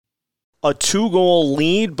A 2-goal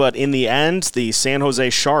lead, but in the end, the San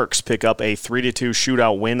Jose Sharks pick up a 3-2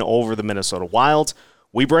 shootout win over the Minnesota Wild.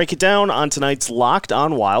 We break it down on tonight's Locked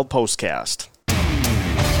On Wild postcast.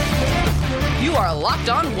 You are Locked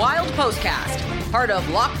On Wild postcast, part of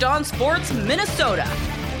Locked On Sports Minnesota,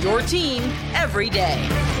 your team every day.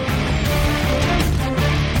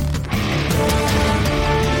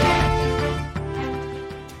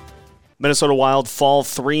 Minnesota Wild fall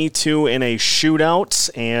 3-2 in a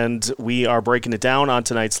shootout, and we are breaking it down on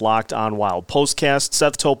tonight's Locked On Wild postcast.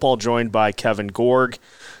 Seth Topol joined by Kevin Gorg.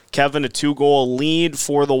 Kevin, a 2-goal lead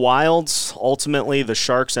for the Wilds. Ultimately, the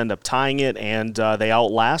Sharks end up tying it, and they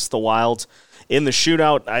outlast the Wild in the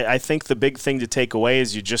shootout. I think the big thing to take away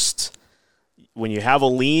is when you have a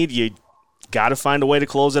lead, you got to find a way to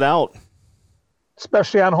close it out.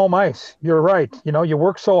 Especially on home ice. You're right. You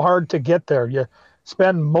work so hard to get there. You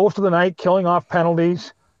spend most of the night killing off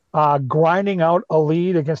penalties, grinding out a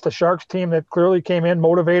lead against a Sharks team that clearly came in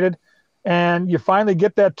motivated, and you finally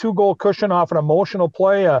get that 2-goal cushion off an emotional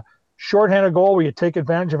play, a shorthanded goal where you take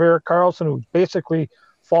advantage of Erik Karlsson, who basically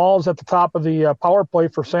falls at the top of the power play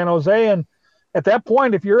for San Jose. And at that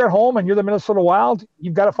point, if you're at home and you're the Minnesota Wild,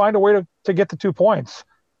 you've got to find a way to get the 2 points.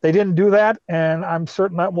 They didn't do that, and I'm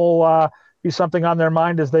certain that will be something on their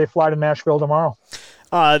mind as they fly to Nashville tomorrow.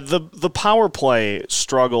 The power play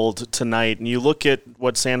struggled tonight, and you look at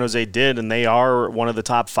what San Jose did, and they are one of the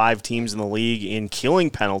top 5 teams in the league in killing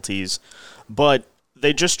penalties, but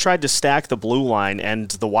they just tried to stack the blue line, and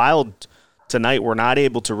the Wild tonight were not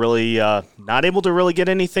able to really get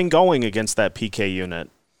anything going against that PK unit.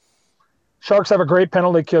 Sharks have a great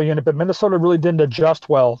penalty kill unit, but Minnesota really didn't adjust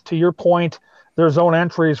well. To your point, their zone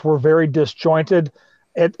entries were very disjointed.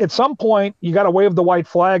 At some point, you got to wave the white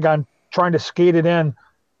flag on trying to skate it in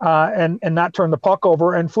and not turn the puck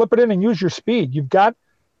over and flip it in and use your speed. You've got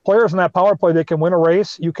players in that power play that can win a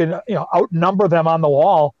race. You can outnumber them on the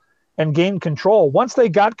wall and gain control. Once they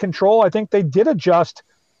got control, I think they did adjust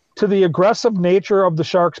to the aggressive nature of the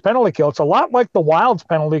Sharks penalty kill. It's a lot like the Wild's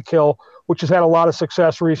penalty kill, which has had a lot of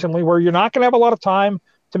success recently, where you're not going to have a lot of time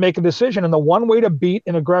to make a decision. And the one way to beat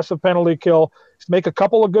an aggressive penalty kill is to make a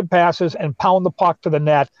couple of good passes and pound the puck to the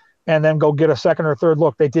net and then go get a second or third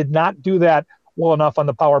look. They did not do that well enough on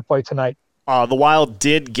the power play tonight. The Wild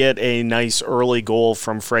did get a nice early goal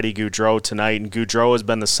from Freddie Gaudreau tonight, and Gaudreau has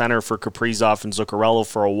been the center for Kaprizov and Zuccarello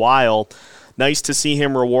for a while. Nice to see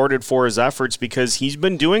him rewarded for his efforts because he's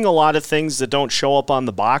been doing a lot of things that don't show up on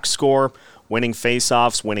the box score, winning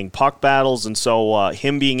faceoffs, winning puck battles, and so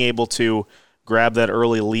him being able to grab that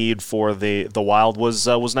early lead for the Wild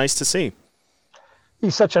was nice to see.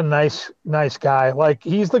 He's such a nice guy. Like,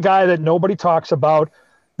 he's the guy that nobody talks about,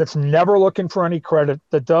 that's never looking for any credit,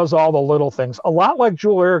 that does all the little things. A lot like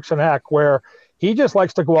Joel Eriksson Ek, where he just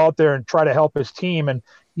likes to go out there and try to help his team. And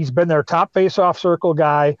he's been their top face-off circle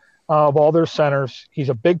guy of all their centers. He's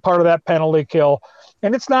a big part of that penalty kill.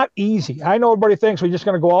 And it's not easy. I know everybody thinks we're just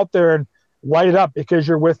going to go out there and light it up because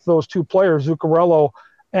you're with those 2 players, Zuccarello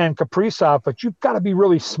and Kaprizov, but you've got to be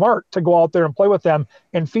really smart to go out there and play with them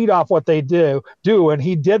and feed off what they do. And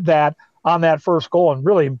he did that on that first goal and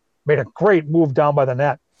really made a great move down by the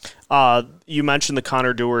net. You mentioned the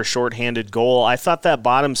Connor Dewar shorthanded goal. I thought that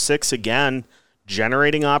bottom 6 again,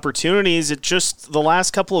 generating opportunities. It just, the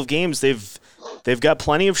last couple of games, they've got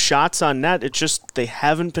plenty of shots on net. It just, they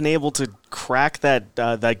haven't been able to crack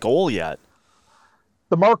that goal yet.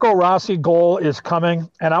 The Marco Rossi goal is coming,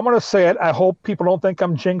 and I'm going to say it. I hope people don't think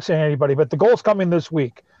I'm jinxing anybody, but the goal's coming this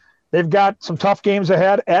week. They've got some tough games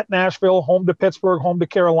ahead at Nashville, home to Pittsburgh, home to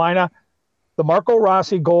Carolina. The Marco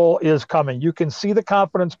Rossi goal is coming. You can see the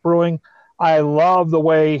confidence brewing. I love the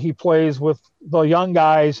way he plays with the young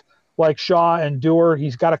guys like Shaw and Dewar.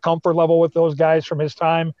 He's got a comfort level with those guys from his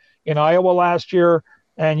time in Iowa last year,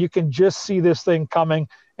 and you can just see this thing coming.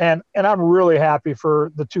 And I'm really happy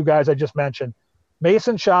for the 2 guys I just mentioned.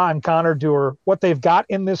 Mason Shaw and Connor Dewar, what they've got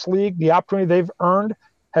in this league, the opportunity they've earned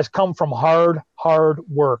has come from hard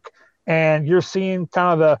work. And you're seeing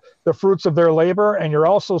kind of the fruits of their labor, and you're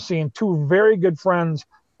also seeing 2 very good friends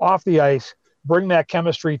off the ice bring that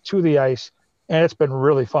chemistry to the ice, and it's been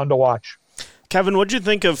really fun to watch. Kevin, what did you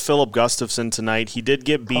think of Filip Gustavsson tonight? He did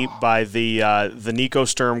get beat by the Nico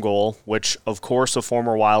Sturm goal, which, of course, a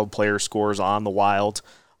former Wild player scores on the Wild.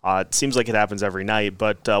 It seems like it happens every night,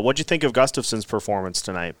 but what did you think of Gustafsson's performance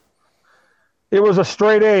tonight? It was a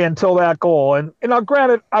straight A until that goal. And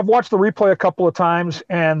granted, I've watched the replay a couple of times,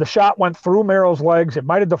 and the shot went through Merrill's legs. It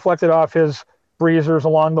might have deflected off his breezers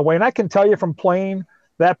along the way. And I can tell you from playing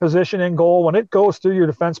that position in goal, when it goes through your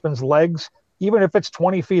defenseman's legs, even if it's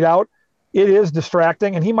 20 feet out, it is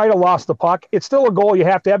distracting, and he might have lost the puck. It's still a goal you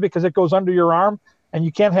have to have because it goes under your arm, and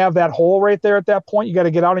you can't have that hole right there at that point. You got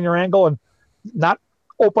to get out in your angle and not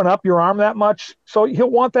open up your arm that much. So he'll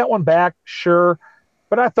want that one back, sure.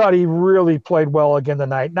 But I thought he really played well again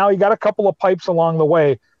tonight. Now he got a couple of pipes along the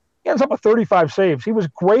way. He ends up with 35 saves. He was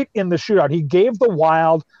great in the shootout. He gave the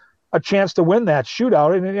Wild a chance to win that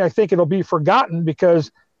shootout, and I think it'll be forgotten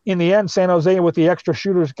because in the end, San Jose with the extra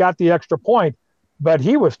shooters got the extra point, but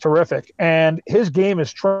he was terrific, and his game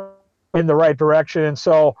is in the right direction. And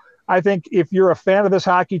so I think if you're a fan of this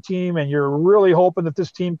hockey team and you're really hoping that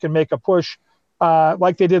this team can make a push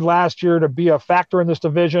like they did last year to be a factor in this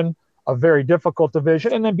division, a very difficult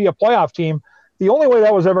division, and then be a playoff team, the only way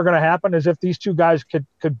that was ever going to happen is if these two guys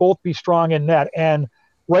could both be strong in net. And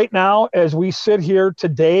right now, as we sit here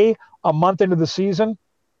today, a month into the season,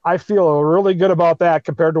 I feel really good about that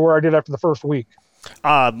compared to where I did after the first week.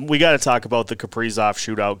 We got to talk about the Kaprizov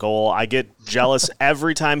shootout goal. I get jealous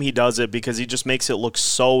every time he does it because he just makes it look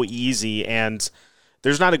so easy. And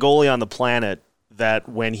there's not a goalie on the planet that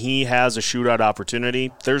when he has a shootout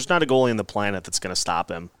opportunity, there's not a goalie on the planet that's going to stop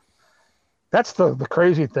him. That's the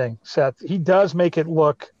crazy thing, Seth. He does make it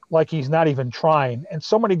look like he's not even trying. And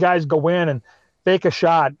so many guys go in and fake a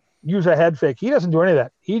shot, use a head fake. He doesn't do any of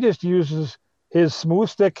that. He just uses his smooth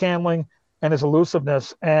stick handling and his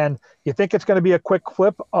elusiveness. And you think it's going to be a quick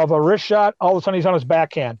flip of a wrist shot, all of a sudden he's on his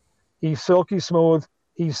backhand. He's silky smooth.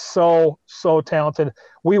 He's so talented.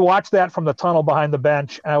 We watched that from the tunnel behind the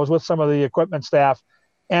bench, and I was with some of the equipment staff.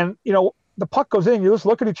 And, the puck goes in. You just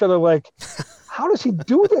look at each other like, how does he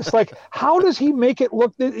do this? Like, how does he make it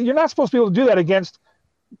look? You're not supposed to be able to do that against,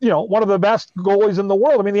 one of the best goalies in the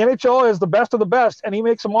world. I mean, the NHL is the best of the best, and he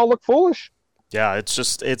makes them all look foolish. Yeah,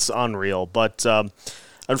 it's unreal. But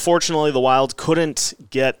unfortunately, the Wild couldn't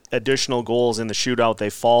get additional goals in the shootout. They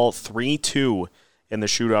fall 3-2 in the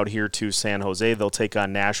shootout here to San Jose. They'll take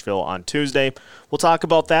on Nashville on Tuesday. We'll talk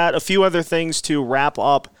about that. A few other things to wrap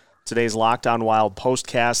up today's Locked On Wild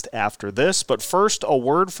postcast after this. But first, a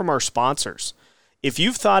word from our sponsors. If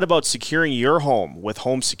you've thought about securing your home with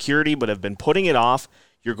home security but have been putting it off,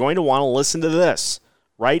 you're going to want to listen to this.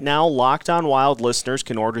 Right now, Locked On Wild listeners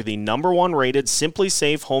can order the #1 rated Simply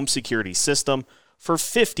Safe home security system for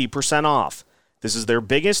 50% off. This is their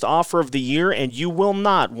biggest offer of the year, and you will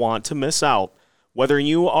not want to miss out. Whether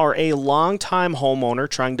you are a long-time homeowner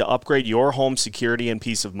trying to upgrade your home security and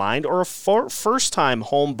peace of mind, or a first-time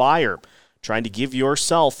home buyer trying to give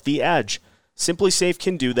yourself the edge, Simply Safe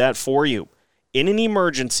can do that for you. In an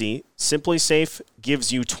emergency, Simply Safe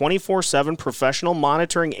gives you 24/7 professional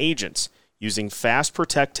monitoring agents using Fast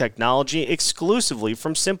Protect technology exclusively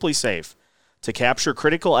from Simply Safe to capture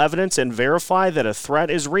critical evidence and verify that a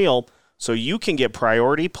threat is real so you can get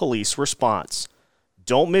priority police response.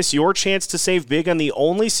 Don't miss your chance to save big on the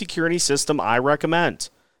only security system I recommend.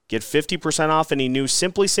 Get 50% off any new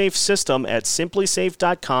Simply Safe system at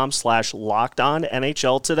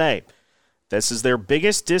simplysafe.com/LockedOnNHL today. This is their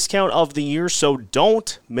biggest discount of the year, so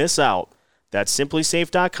don't miss out. That's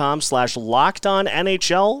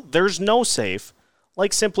simplysafe.com/LockedOnNHL. There's no safe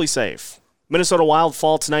like Simply Safe. Minnesota Wild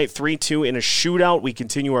fall tonight 3-2 in a shootout. We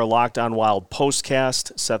continue our Locked On Wild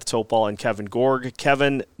postcast. Seth Topal and Kevin Gorg.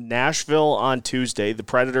 Kevin, Nashville on Tuesday. The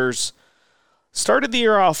Predators started the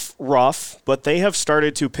year off rough, but they have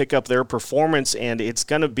started to pick up their performance, and it's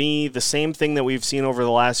going to be the same thing that we've seen over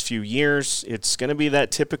the last few years. It's going to be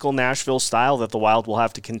that typical Nashville style that the Wild will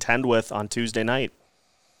have to contend with on Tuesday night.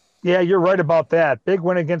 Yeah, you're right about that. Big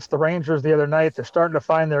win against the Rangers the other night. They're starting to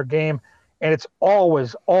find their game. And it's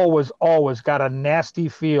always got a nasty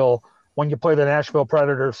feel when you play the Nashville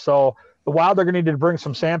Predators. So the Wild are going to need to bring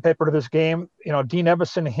some sandpaper to this game. Dean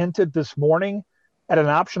Evason hinted this morning at an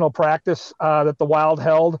optional practice that the Wild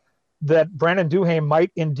held that Brandon Duhaime might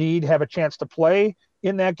indeed have a chance to play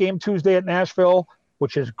in that game Tuesday at Nashville,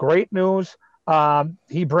 which is great news.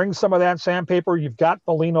 He brings some of that sandpaper. You've got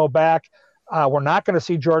Foligno back. We're not going to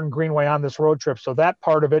see Jordan Greenway on this road trip, so that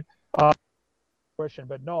part of it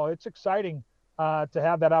but no, it's exciting to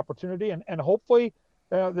have that opportunity, and hopefully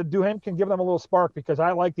the Duhaime can give them a little spark because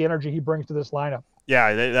I like the energy he brings to this lineup.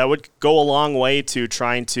 Yeah, that would go a long way to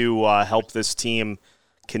trying to help this team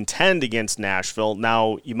contend against Nashville.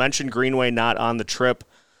 Now, you mentioned Greenway not on the trip.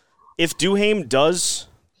 If Duhaime does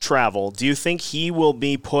travel, do you think he will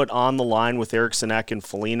be put on the line with Eriksson Ek and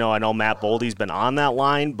Foligno? I know Matt Boldy's been on that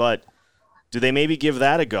line, but do they maybe give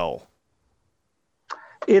that a go?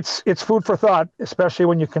 It's food for thought, especially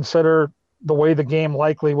when you consider the way the game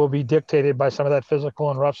likely will be dictated by some of that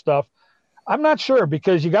physical and rough stuff. I'm not sure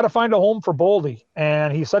because you got to find a home for Boldy,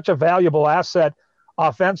 and he's such a valuable asset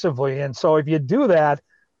offensively. And so if you do that,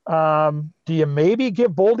 Do you maybe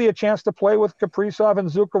give Boldy a chance to play with Kaprizov and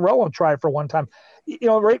Zuccarello and try for one time?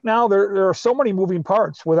 Right now there are so many moving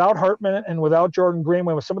parts without Hartman and without Jordan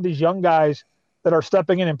Greenway, with some of these young guys that are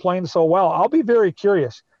stepping in and playing so well. I'll be very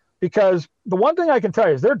curious, because the one thing I can tell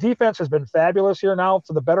you is their defense has been fabulous here now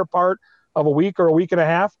for the better part of a week or a week and a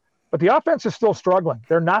half, but the offense is still struggling.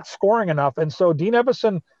 They're not scoring enough. And so Dean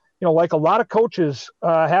Evison, like a lot of coaches,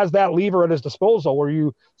 has that lever at his disposal where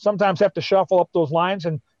you sometimes have to shuffle up those lines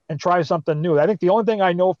and try something new. I think the only thing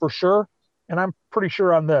I know for sure, and I'm pretty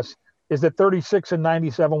sure on this, is that 36 and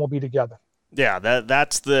 97 will be together. Yeah,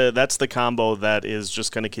 that's the combo that is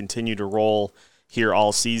just going to continue to roll here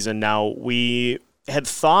all season. Now, we had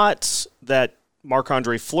thought that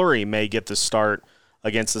Marc-Andre Fleury may get the start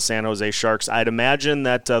against the San Jose Sharks. I'd imagine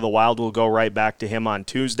that the Wild will go right back to him on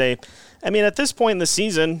Tuesday. I mean, at this point in the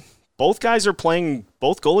season, both goalies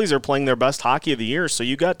are playing their best hockey of the year, so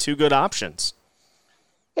you got two good options.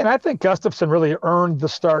 And I think Gustafsson really earned the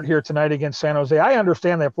start here tonight against San Jose. I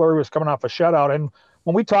understand that Fleury was coming off a shutout, and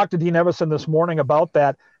when we talked to Dean Evison this morning about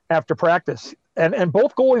that after practice, and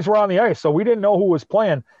both goalies were on the ice, so we didn't know who was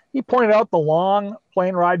playing. He pointed out the long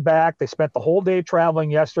plane ride back. They spent the whole day traveling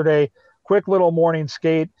yesterday, quick little morning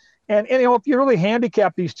skate. And if you really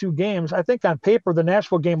handicap these two games, I think on paper the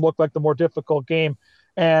Nashville game looked like the more difficult game.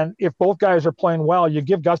 And if both guys are playing well, you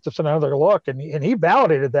give Gustafsson another look, and he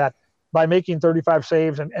validated that by making 35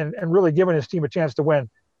 saves and really giving his team a chance to win.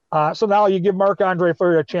 So now you give Marc-Andre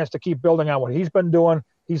Fleury a chance to keep building on what he's been doing.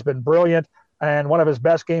 He's been brilliant, and one of his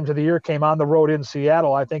best games of the year came on the road in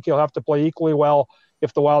Seattle. I think he'll have to play equally well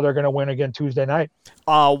if the Wild are going to win again Tuesday night.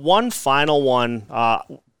 One final one,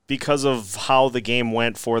 because of how the game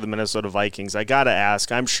went for the Minnesota Vikings, I got to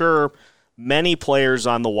ask, I'm sure many players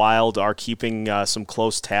on the Wild are keeping some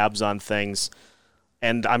close tabs on things,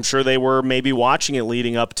 and I'm sure they were maybe watching it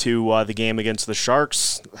leading up to the game against the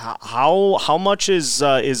Sharks. How much is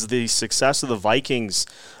the success of the Vikings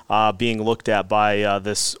being looked at by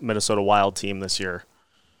this Minnesota Wild team this year?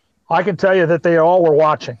 I can tell you that they all were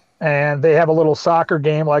watching, and they have a little soccer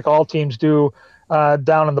game like all teams do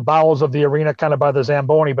down in the bowels of the arena, kind of by the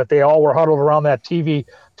Zamboni, but they all were huddled around that TV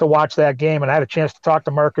to watch that game. And I had a chance to talk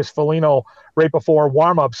to Marcus Foligno right before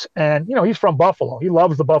warmups, and he's from Buffalo. He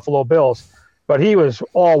loves the Buffalo Bills. But he was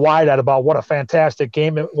all wide-eyed about what a fantastic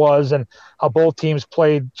game it was and how both teams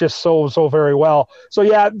played just so very well. So,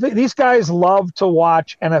 yeah, these guys love to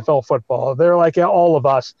watch NFL football. They're like all of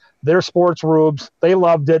us. They're sports rubes. They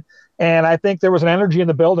loved it. And I think there was an energy in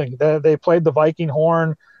the building. They played the Viking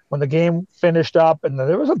horn when the game finished up, and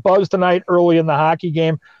there was a buzz tonight early in the hockey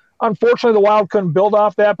game. Unfortunately, the Wild couldn't build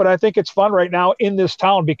off that, but I think it's fun right now in this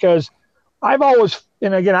town because I've always –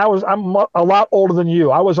 and again, I'm a lot older than you.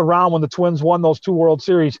 I was around when the Twins won those 2 World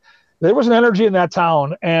Series. There was an energy in that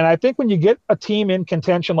town, and I think when you get a team in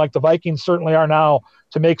contention like the Vikings certainly are now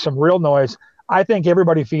to make some real noise, I think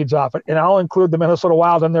everybody feeds off it, and I'll include the Minnesota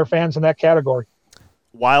Wild and their fans in that category.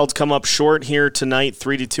 Wild come up short here tonight,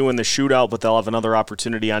 3-2 in the shootout, but they'll have another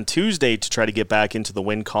opportunity on Tuesday to try to get back into the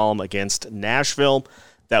win column against Nashville.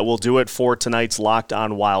 That will do it for tonight's Locked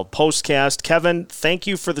On Wild postcast. Kevin, thank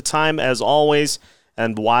you for the time as always.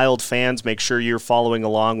 And Wild fans, make sure you're following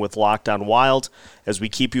along with Locked On Wild as we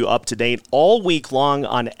keep you up to date all week long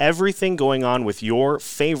on everything going on with your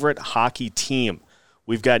favorite hockey team.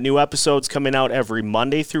 We've got new episodes coming out every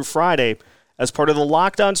Monday through Friday as part of the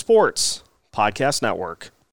Locked On Sports Podcast Network.